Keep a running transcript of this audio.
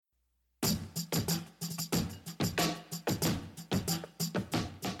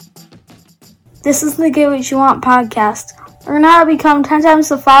This is the Get What You Want podcast. Learn how to become 10 times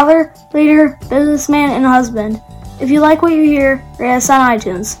the father, leader, businessman, and husband. If you like what you hear, rate us on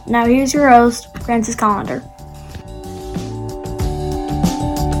iTunes. Now here's your host, Francis Collender.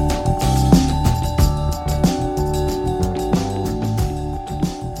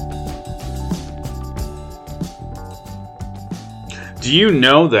 Do you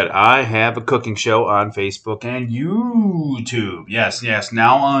know that I have a cooking show on Facebook and YouTube? Yes,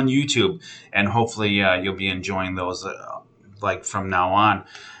 now on YouTube. And hopefully you'll be enjoying those from now on.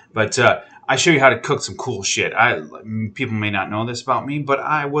 But I show you how to cook some cool shit. People may not know this about me, but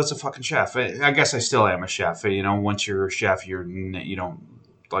I was a fucking chef. I guess I still am a chef. You know, once you're a chef, you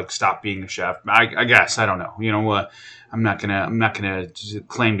don't stop being a chef. I guess, I don't know. I'm not gonna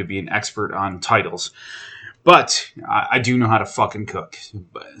claim to be an expert on titles. But I do know how to fucking cook.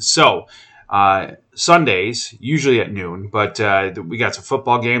 So, Sundays, usually at noon, but we got some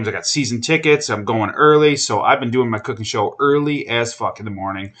football games. I got season tickets. I'm going early. So, I've been doing my cooking show early as fuck in the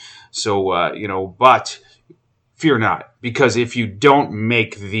morning. So, but fear not. Because if you don't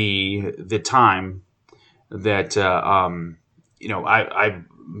make the time that, I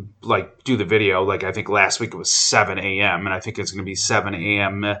do the video, I think last week it was 7 a.m. And I think it's going to be 7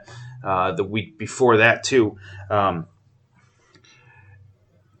 a.m. The week before that too.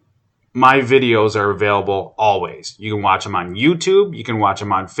 My videos are available always. You can watch them on YouTube. You can watch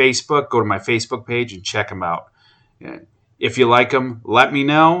them on Facebook. Go to my Facebook page and check them out. If you like them, let me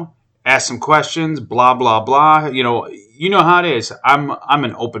know. Ask some questions. Blah blah blah. You know how it is. I'm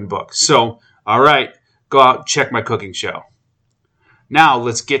an open book. So all right, go out, check my cooking show. Now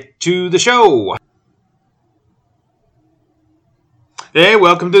let's get to the show. Hey,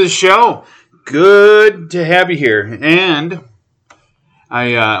 welcome to the show. Good to have you here. And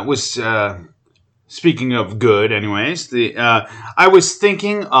I was, speaking of good anyways, I was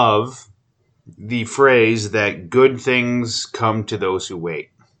thinking of the phrase that good things come to those who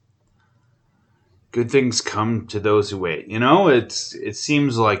wait. Good things come to those who wait. It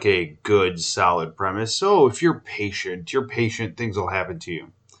seems like a good, solid premise. So if you're patient, things will happen to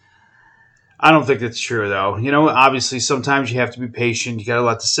you. I don't think that's true, though. Obviously, sometimes you have to be patient. You got to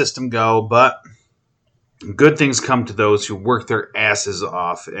let the system go. But good things come to those who work their asses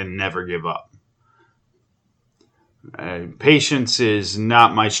off and never give up. Patience is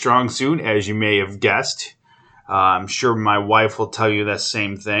not my strong suit, as you may have guessed. I'm sure my wife will tell you that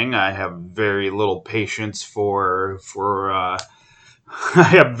same thing. I have very little patience for I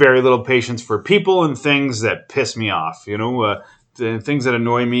have very little patience for people and things that piss me off. The things that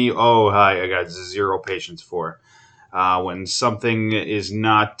annoy me, I got zero patience for. When something is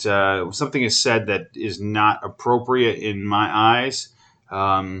said that is not appropriate in my eyes,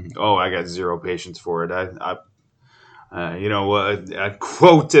 I got zero patience for it. A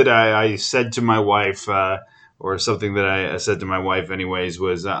quote that I said to my wife, or something that I said to my wife anyways,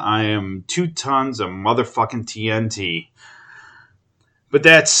 was, I am 2 tons of motherfucking TNT. But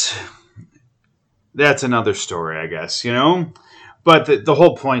that's another story, I guess, But the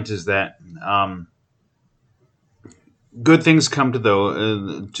whole point is that good things come to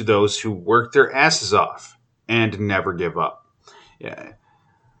those who work their asses off and never give up. Yeah.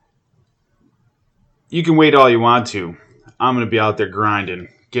 You can wait all you want to. I'm going to be out there grinding,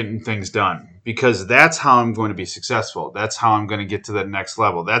 getting things done, because that's how I'm going to be successful. That's how I'm going to get to the next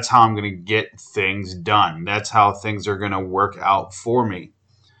level. That's how I'm going to get things done. That's how things are going to work out for me.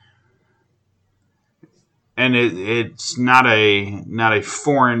 And it's not a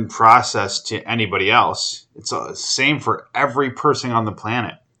foreign process to anybody else. It's the same for every person on the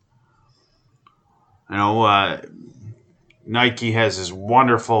planet. Nike has this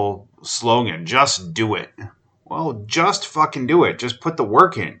wonderful slogan, just do it. Well, just fucking do it. Just put the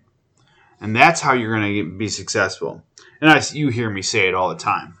work in. And that's how you're going to be successful. And you hear me say it all the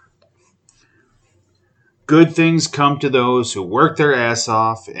time. Good things come to those who work their ass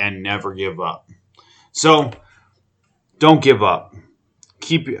off and never give up. So, don't give up.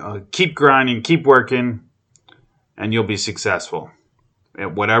 Keep grinding, keep working, and you'll be successful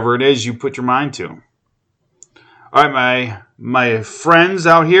at whatever it is you put your mind to. All right, my friends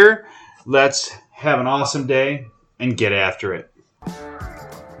out here, let's have an awesome day and get after it.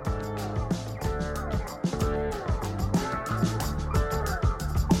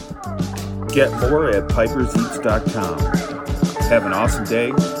 Get more at piperseats.com. Have an awesome day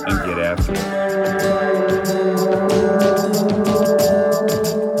and get after it.